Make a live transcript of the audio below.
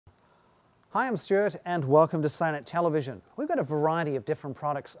Hi, I'm Stuart and welcome to SIRENNET Television. We've got a variety of different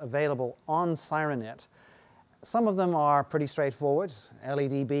products available on SIRENNET. Some of them are pretty straightforward: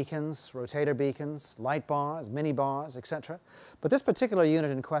 LED beacons, rotator beacons, light bars, mini bars, etc. But this particular unit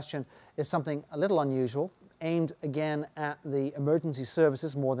in question is something a little unusual, aimed again at the emergency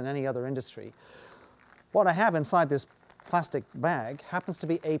services more than any other industry. What I have inside this plastic bag happens to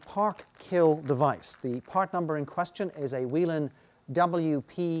be a Park-Kill device. The part number in question is a Whelen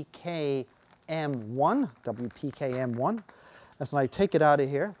WPKM1. As I take it out of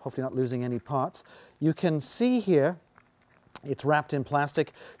here, hopefully not losing any parts, you can see here it's wrapped in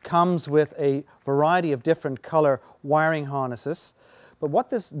plastic, comes with a variety of different color wiring harnesses. But what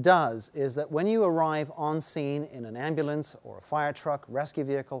this does is that when you arrive on scene in an ambulance or a fire truck, rescue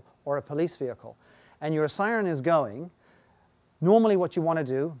vehicle, or a police vehicle, and your siren is going, normally what you want to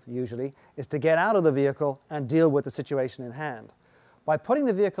do, usually, is to get out of the vehicle and deal with the situation in hand. By putting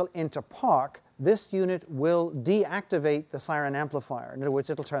the vehicle into park, this unit will deactivate the siren amplifier. In other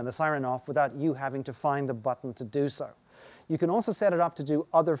words, it'll turn the siren off without you having to find the button to do so. You can also set it up to do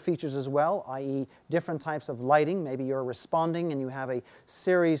other features as well, i.e. different types of lighting. Maybe you're responding and you have a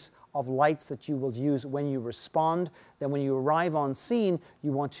series of lights that you will use when you respond. Then when you arrive on scene,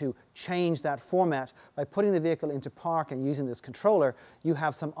 you want to change that format. By putting the vehicle into park and using this controller, you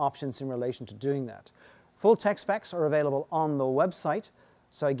have some options in relation to doing that. Full tech specs are available on the website.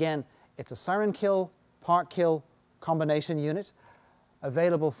 So again, it's a siren kill, park kill combination unit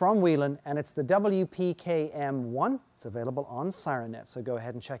available from Whelen, and it's the WPKM1. It's available on SIRENNET, so go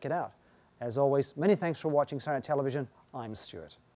ahead and check it out. As always, many thanks for watching SIRENNET Television. I'm Stuart.